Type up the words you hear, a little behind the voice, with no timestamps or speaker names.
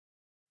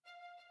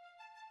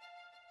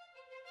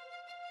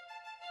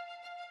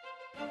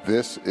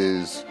This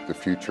is the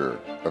future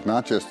of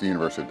not just the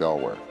University of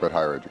Delaware, but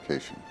higher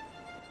education.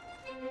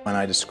 When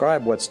I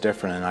describe what's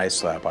different in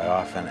ISE Lab, I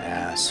often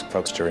ask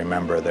folks to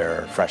remember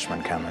their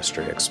freshman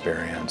chemistry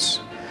experience.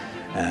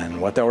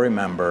 And what they'll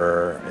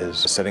remember is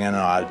sitting in an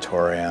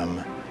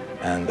auditorium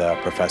and the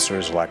professor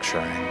is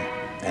lecturing,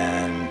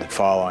 and the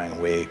following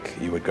week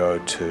you would go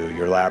to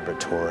your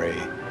laboratory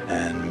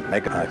and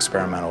make an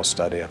experimental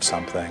study of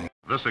something.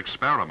 This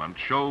experiment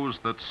shows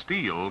that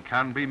steel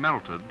can be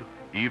melted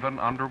even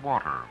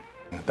underwater.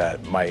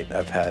 That might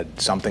have had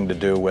something to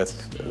do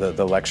with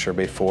the lecture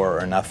before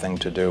or nothing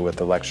to do with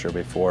the lecture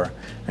before.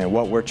 And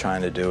what we're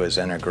trying to do is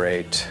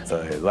integrate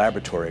the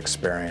laboratory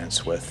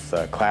experience with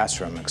the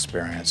classroom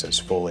experience as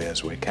fully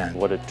as we can.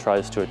 What it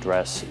tries to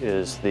address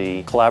is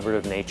the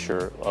collaborative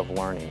nature of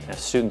learning. As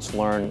students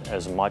learn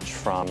as much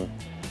from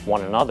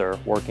one another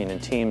working in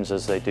teams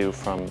as they do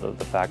from the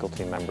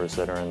faculty members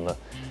that are in the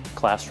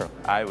classroom.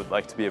 I would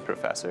like to be a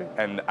professor,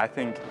 and I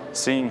think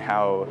seeing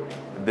how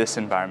this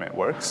environment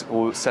works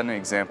will set an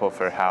example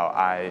for how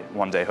I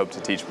one day hope to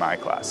teach my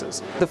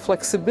classes. The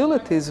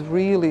flexibility is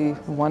really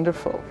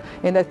wonderful,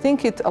 and I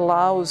think it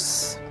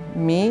allows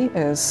me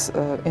as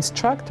an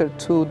instructor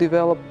to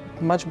develop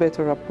much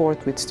better rapport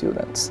with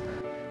students.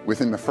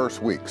 Within the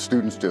first week,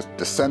 students just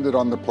descended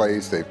on the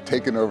place, they've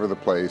taken over the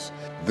place.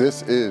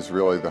 This is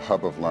really the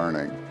hub of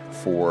learning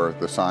for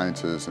the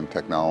sciences and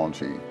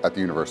technology at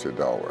the University of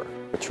Delaware.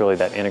 It's really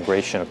that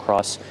integration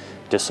across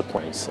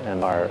disciplines,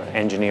 and our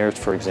engineers,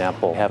 for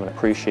example, have an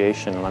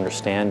appreciation and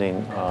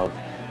understanding of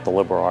the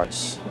liberal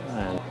arts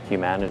and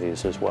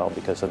humanities as well,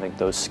 because I think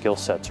those skill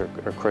sets are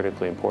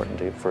critically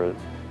important for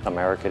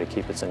America to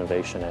keep its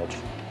innovation edge.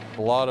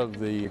 A lot of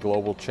the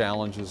global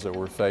challenges that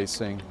we're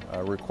facing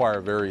require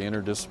a very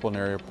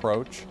interdisciplinary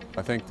approach.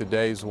 I think the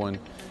days when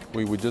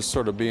we would just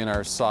sort of be in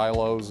our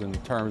silos in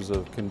terms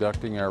of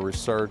conducting our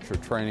research or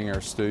training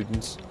our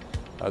students,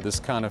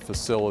 this kind of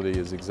facility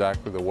is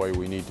exactly the way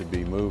we need to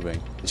be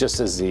moving. Just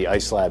as the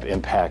ISE Lab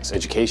impacts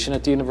education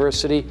at the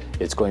university,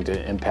 it's going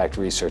to impact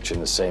research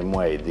in the same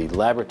way. The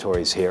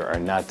laboratories here are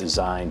not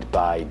designed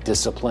by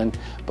discipline,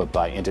 but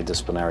by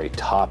interdisciplinary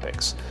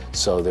topics.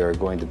 So there are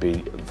going to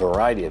be a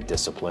variety of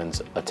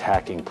disciplines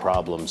attacking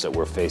problems that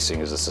we're facing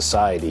as a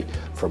society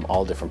from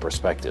all different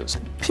perspectives.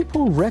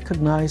 People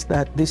recognize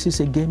that this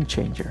is a game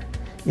changer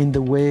in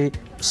the way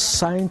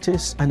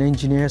scientists and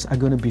engineers are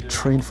going to be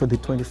trained for the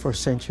 21st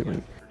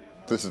century.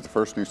 This is the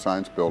first new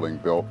science building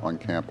built on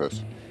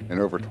campus in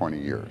over 20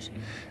 years.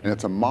 And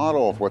it's a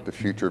model of what the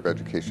future of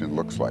education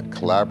looks like: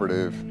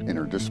 collaborative,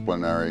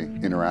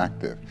 interdisciplinary,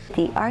 interactive.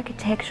 The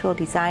architectural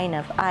design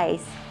of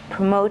ISE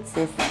promotes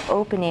this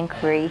open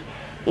inquiry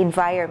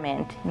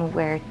environment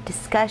where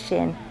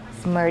discussion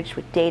merged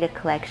with data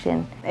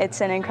collection.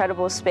 It's an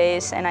incredible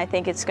space, and I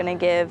think it's going to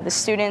give the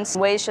students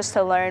ways just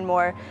to learn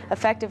more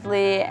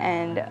effectively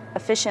and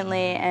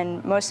efficiently,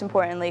 and most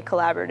importantly,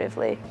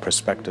 collaboratively.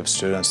 Prospective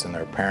students and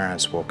their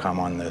parents will come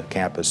on the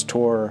campus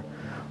tour,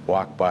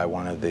 walk by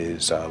one of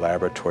these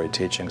laboratory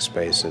teaching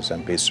spaces,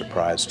 and be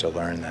surprised to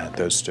learn that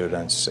those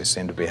students, they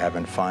seem to be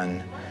having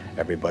fun,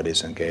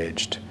 everybody's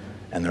engaged,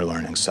 and they're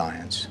learning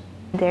science.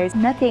 There's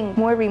nothing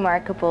more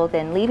remarkable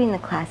than leaving the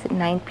class at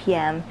 9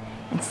 p.m.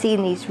 and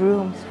seeing these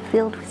rooms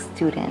filled with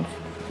students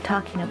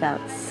talking about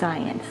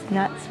science,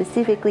 not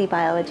specifically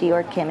biology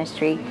or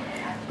chemistry,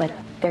 but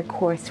their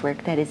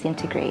coursework that is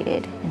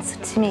integrated. And so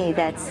to me,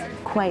 that's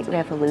quite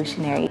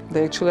revolutionary.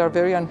 They actually are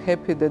very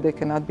unhappy that they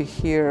cannot be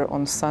here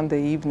on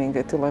Sunday evening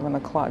at 11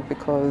 o'clock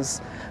because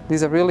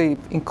these are really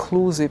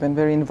inclusive and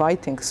very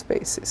inviting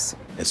spaces.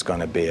 It's going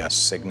to be a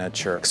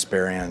signature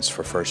experience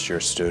for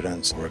first-year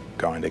students. We're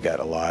going to get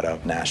a lot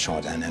of national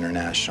and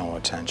international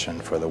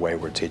attention for the way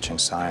we're teaching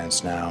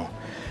science now,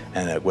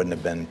 and it wouldn't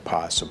have been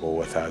possible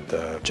without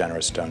the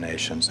generous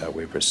donations that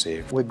we've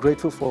received. We're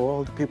grateful for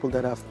all the people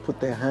that have put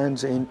their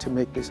hands in to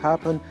make this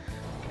happen.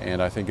 And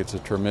I think it's a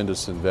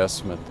tremendous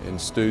investment in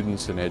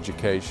students, in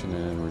education,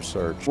 and in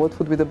research. What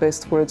would be the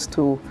best words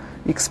to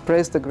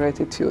express the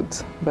gratitude?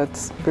 But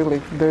really,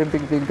 very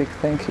big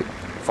thank you.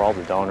 For all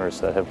the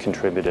donors that have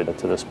contributed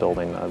to this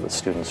building, the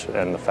students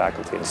and the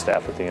faculty and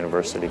staff at the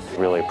university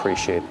really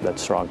appreciate that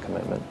strong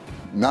commitment.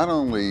 Not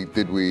only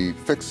did we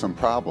fix some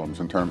problems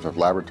in terms of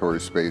laboratory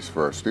space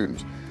for our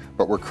students,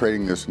 but we're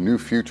creating this new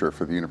future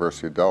for the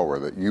University of Delaware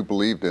that you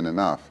believed in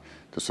enough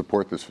to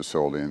support this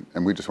facility,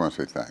 and we just want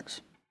to say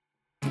thanks.